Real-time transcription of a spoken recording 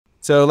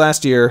So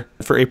last year,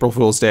 for April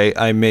Fool's Day,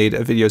 I made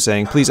a video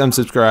saying, please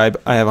unsubscribe.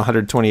 I have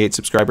 128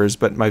 subscribers,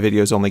 but my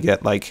videos only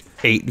get like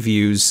 8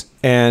 views.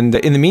 And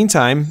in the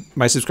meantime,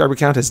 my subscriber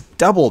count has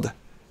doubled.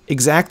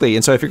 Exactly.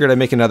 And so I figured I'd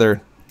make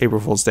another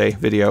April Fool's Day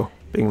video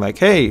being like,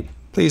 hey,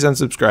 please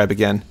unsubscribe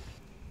again.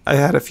 I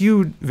had a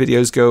few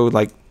videos go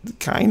like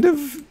kind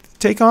of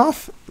take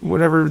off.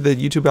 Whatever the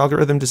YouTube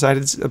algorithm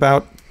decided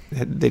about,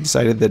 they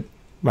decided that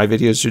my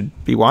videos should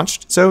be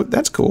watched. So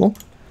that's cool.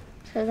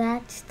 So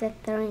that's the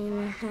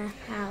 3.5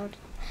 hour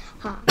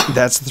hob.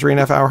 That's the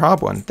 3.5 hour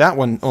hob one. That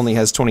one only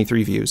has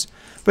 23 views.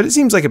 But it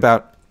seems like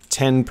about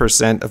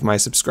 10% of my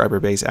subscriber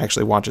base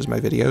actually watches my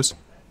videos,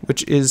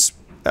 which is,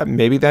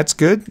 maybe that's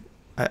good.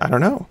 I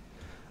don't know.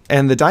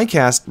 And the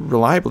diecast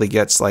reliably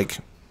gets like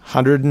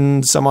 100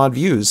 and some odd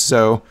views.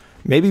 So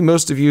maybe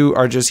most of you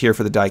are just here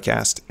for the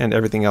diecast and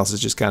everything else is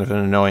just kind of an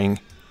annoying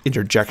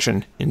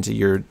interjection into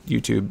your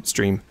YouTube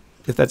stream.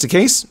 If that's the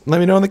case, let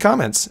me know in the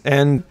comments.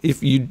 And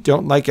if you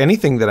don't like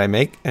anything that I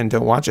make and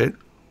don't watch it,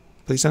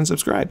 please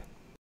unsubscribe.